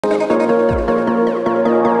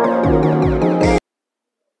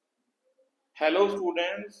Hello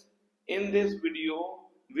students, in this video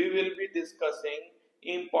we will be discussing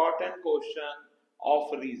important question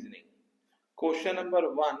of reasoning. Question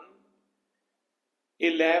number 1,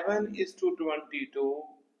 11 is to 22,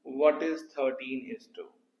 what is 13 is to?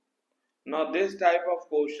 Now this type of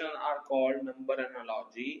question are called number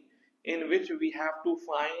analogy, in which we have to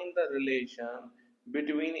find the relation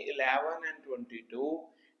between 11 and 22,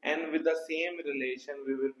 and with the same relation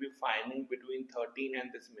we will be finding between 13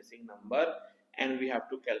 and this missing number, and we have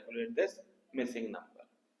to calculate this missing number.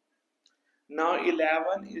 Now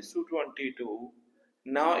 11 is to 22.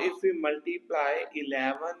 Now if we multiply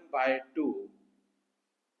 11 by 2,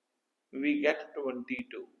 we get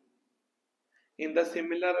 22. In the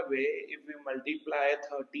similar way, if we multiply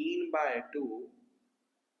 13 by 2,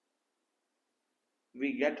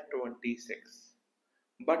 we get 26.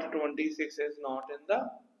 But 26 is not in the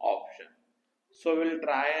option. So we'll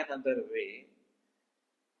try another way.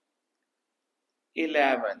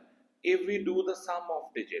 11. If we do the sum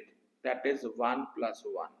of digit, that is 1 plus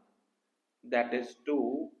 1, that is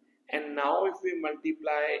 2. And now if we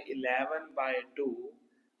multiply 11 by 2,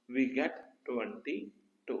 we get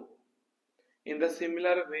 22. In the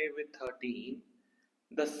similar way with 13,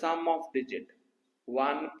 the sum of digit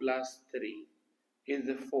 1 plus 3 is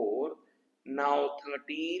 4. Now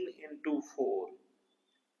 13 into 4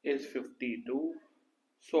 is 52.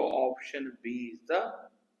 So option B is the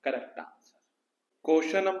correct answer.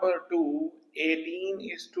 Question number 2, 18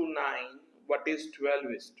 is to 9, what is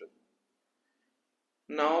 12 is to?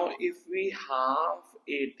 Now if we half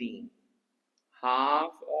 18,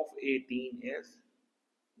 half of 18 is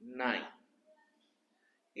 9.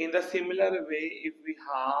 In the similar way, if we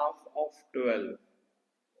half of 12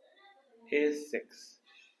 is 6,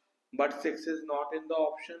 but 6 is not in the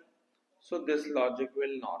option, so this logic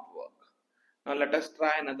will not work. Now let us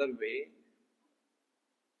try another way.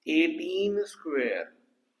 18 square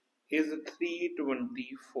is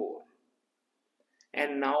 324,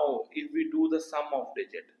 and now if we do the sum of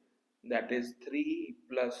digit, that is 3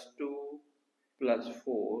 plus 2 plus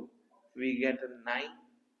 4, we get 9.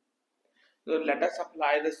 So let us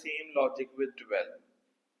apply the same logic with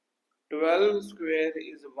 12. 12 square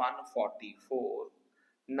is 144.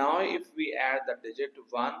 Now if we add the digit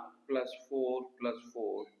 1 plus 4 plus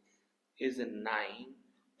 4 is 9.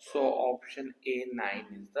 So option A, 9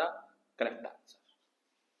 is the correct answer.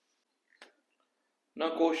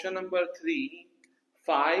 Now question number 3,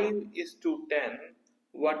 5 is to 10,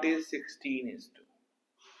 what is 16 is to?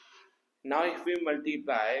 Now if we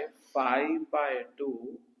multiply 5 by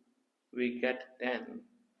 2, we get 10.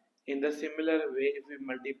 In the similar way, if we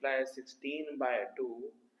multiply 16 by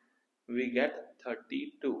 2, we get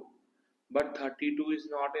 32. But 32 is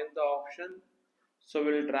not in the option, so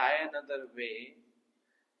we'll try another way.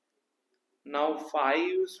 Now 5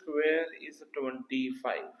 square is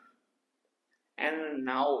 25. And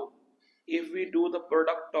now if we do the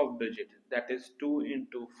product of digit, that is 2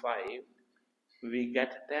 into 5, we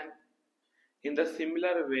get 10. In the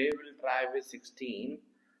similar way, we'll try with 16.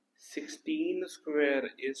 16 square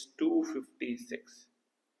is 256.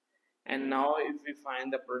 And now if we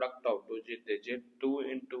find the product of digit 2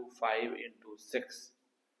 into 5 into 6,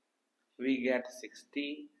 we get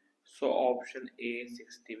 60. So option A,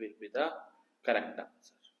 60 will be the correct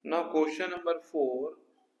answer. Now question number 4,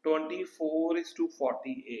 24 is to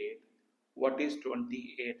 48, what is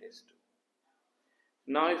 28 is to?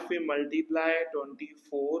 Now if we multiply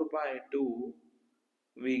 24 by 2,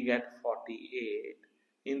 we get 48.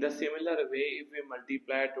 In the similar way, if we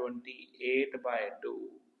multiply 28 by 2,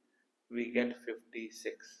 we get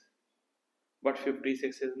 56. But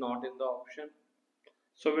 56 is not in the option.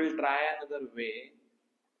 So we'll try another way.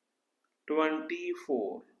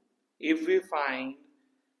 24. If we find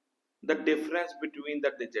the difference between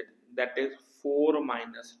the digit, that is 4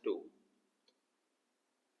 minus 2.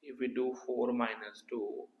 If we do 4 minus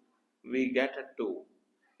 2, we get a 2.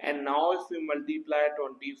 And now if we multiply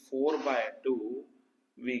 24 by 2,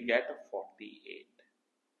 we get 48.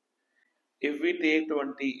 If we take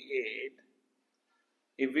 28,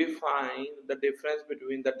 if we find the difference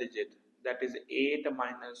between the digit, that is 8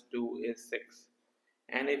 minus 2 is 6.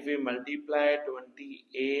 And if we multiply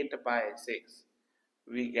 28 by 6,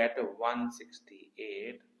 we get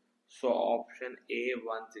 168. So option A,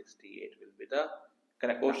 168 will be the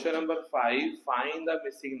correct. Question number 5, find the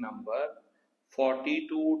missing number.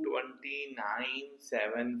 42, 29,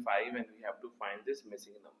 7, 5, and we have to find this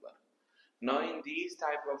missing number. Now in these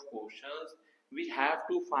type of questions, we have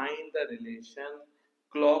to find the relation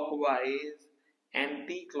clockwise,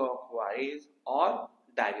 anti-clockwise or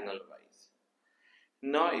diagonal wise.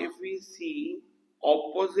 Now if we see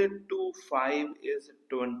opposite to 5 is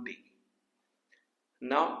 20.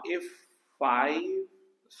 Now if 5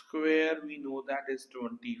 square we know that is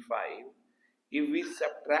 25. If we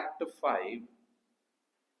subtract 5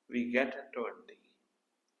 we get 20.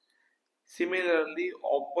 Similarly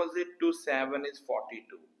opposite to 7 is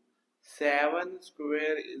 42. 7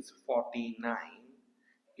 square is 49.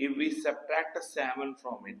 If we subtract 7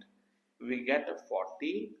 from it we get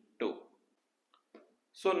 42.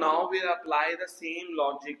 So now we'll apply the same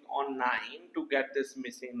logic on 9 to get this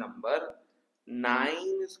missing number.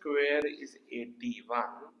 9 square is 81,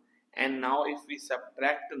 and now if we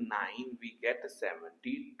subtract 9 we get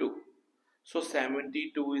 72. So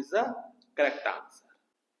 72 is the correct answer.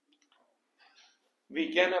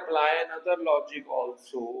 We can apply another logic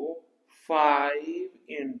also. 5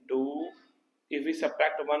 into, if we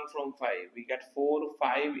subtract 1 from 5 we get 4.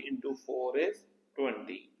 5 into 4 is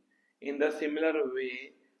 20. In the similar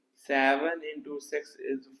way 7 into 6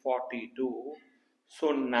 is 42.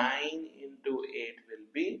 So 9 into 8 will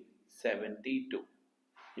be 72.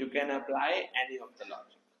 You can apply any of the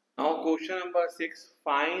logic. Now question number 6.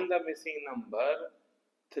 Find the missing number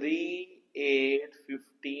 3, 8,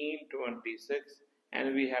 15, 26,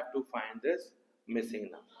 and we have to find this missing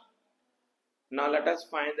number. Now let us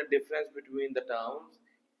find the difference between the terms.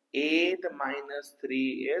 8 minus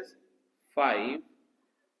 3 is 5.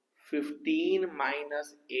 15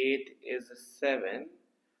 minus 8 is 7.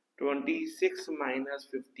 26 minus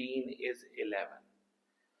 15 is 11.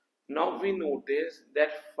 Now we notice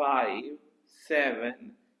that 5,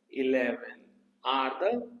 7, 11 are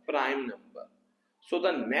the prime number. So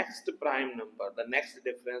the next prime number, the next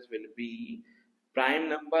difference will be prime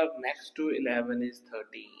number next to 11 is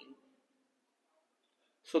 13.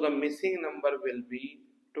 So the missing number will be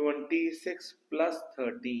 26 plus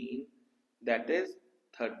 13, that is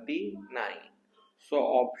 39. So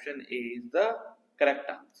option A is the correct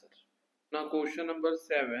answer. Now question number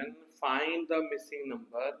 7. Find the missing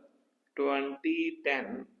number 20,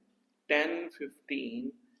 10, 10,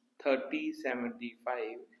 15, 30, 75,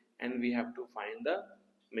 and we have to find the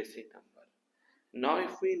missing number. Now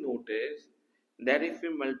if we notice that if we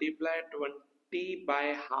multiply 20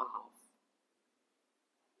 by half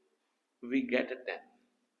we get a 10,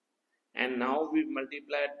 and now we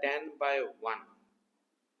multiply 10 by 1,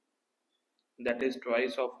 that is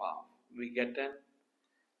twice of half, we get 10.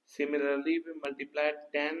 Similarly we multiply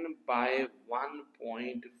 10 by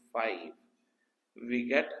 1.5 we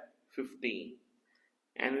get 15,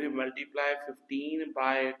 and we multiply 15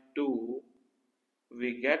 by 2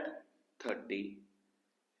 we get 30,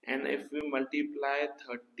 and if we multiply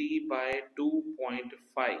 30 by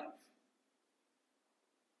 2.5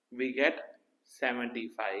 we get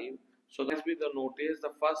 75. So that's with the notice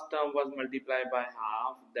the first term was multiplied by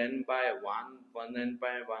half, then by 1, then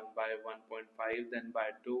by 1 by 1.5, then by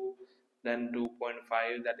 2, then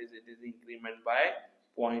 2.5, that is it is increment by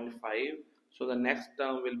 0.5. So the next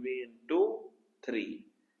term will be into 3.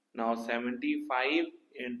 Now 75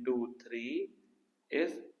 into 3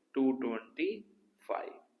 is 225.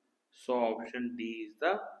 So option D is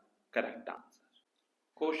the correct answer.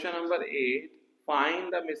 Question number 8.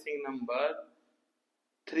 Find the missing number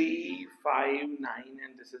 3, 5, 9,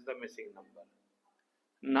 and this is the missing number.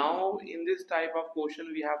 Now in this type of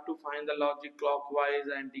question we have to find the logic clockwise,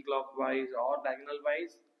 anti-clockwise or diagonal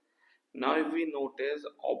wise. Now if we notice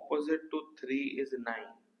opposite to 3 is 9.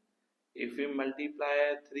 If we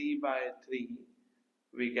multiply 3 by 3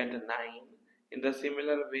 we get 9. In the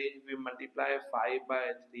similar way if we multiply 5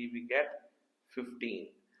 by 3 we get 15.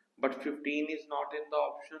 But 15 is not in the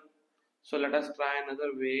option. So let us try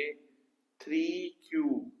another way. 3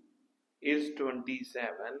 cube is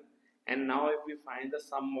 27, and now if we find the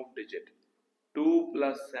sum of digit 2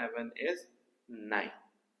 plus 7 is 9.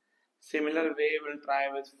 Similar way we'll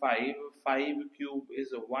try with 5. 5 cube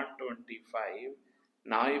is 125.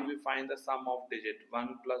 Now if we find the sum of digit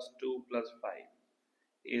 1 plus 2 plus 5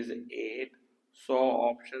 is 8. So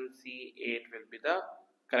option C, 8 will be the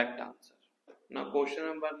correct answer. Now question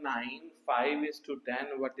number 9. 5 is to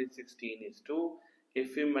 10, what is 16 is to?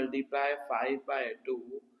 If we multiply 5 by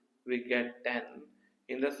 2 we get 10.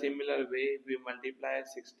 In the similar way if we multiply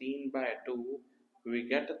 16 by 2 we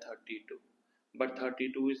get 32. But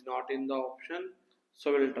 32 is not in the option,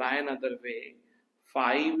 so we'll try another way.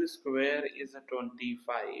 5 square is a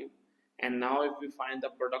 25, and now if we find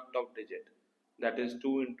the product of digit, that is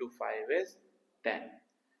 2 into 5 is 10.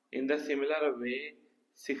 In the similar way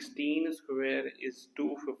 16 square is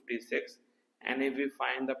 256, and if we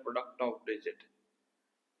find the product of digit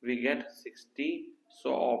we get 60.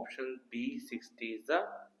 So option B, 60 is the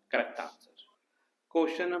correct answer.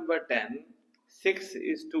 Question number 10. 6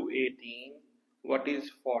 is to 18, what is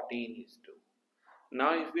 14 is to?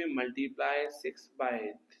 Now if we multiply 6 by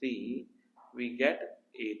 3, we get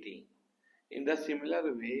 18. In the similar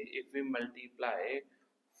way, if we multiply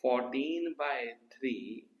 14 by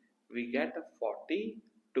 3, we get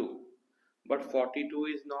 42. But 42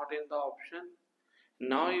 is not in the option.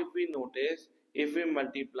 Now if we notice, if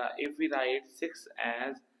we write 6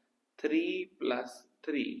 as 3 plus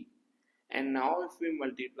 3, and now if we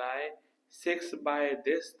multiply 6 by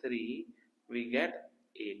this 3, we get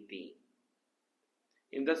 18.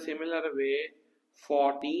 In the similar way,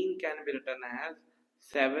 14 can be written as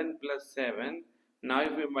 7 plus 7. Now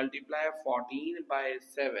if we multiply 14 by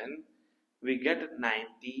 7, we get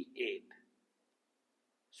 98.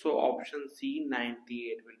 So option C,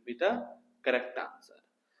 98 will be the correct answer.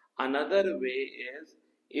 Another way is,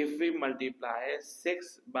 if we multiply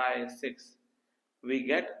 6 by 6, we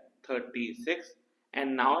get 36,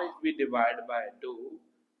 and now if we divide by 2,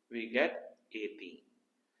 we get 18.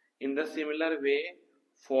 In the similar way,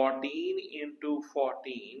 14 into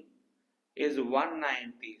 14 is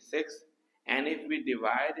 196, and if we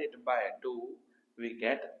divide it by 2, we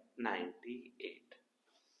get 98.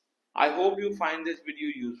 I hope you find this video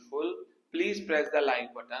useful. Please press the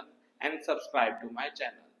like button and subscribe to my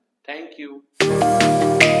channel. Thank you.